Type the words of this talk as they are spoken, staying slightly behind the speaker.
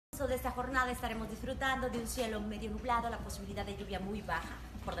transcurso de esta jornada estaremos disfrutando de un cielo medio nublado, la posibilidad de lluvia muy baja,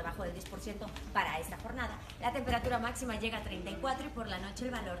 por debajo del 10% para esta jornada. La temperatura máxima llega a 34 y por la noche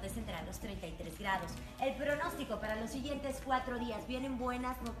el valor descenderá a los 33 grados. El pronóstico para los siguientes 4 días, vienen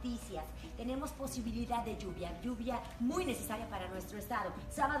buenas noticias. Tenemos posibilidad de lluvia muy necesaria para nuestro estado.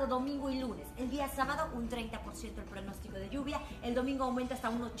 Sábado, domingo y lunes. El día sábado un 30% el pronóstico de lluvia, el domingo aumenta hasta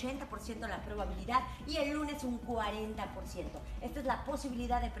un 80% la probabilidad y el lunes un 40%. Esta es la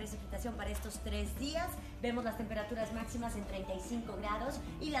posibilidad de precipitación para estos 3 días. Vemos las temperaturas máximas en 35 grados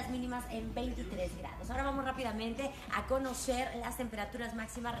y las mínimas en 23 grados. Ahora vamos rápidamente a conocer las temperaturas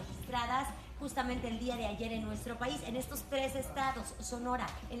máximas registradas justamente el día de ayer en nuestro país, en estos 3 estados, Sonora,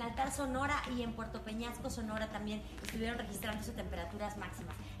 en Altar Sonora y en Puerto Peñasco, Sonora también estuvieron registrando sus temperaturas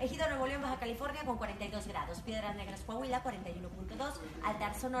máximas. Ejido Nuevo León, Baja California con 42 grados, Piedras Negras, Coahuila 41.2,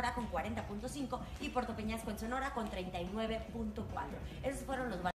 Altar Sonora con 40.5 y Puerto Peñasco en Sonora con 39.4. Esos fueron los valores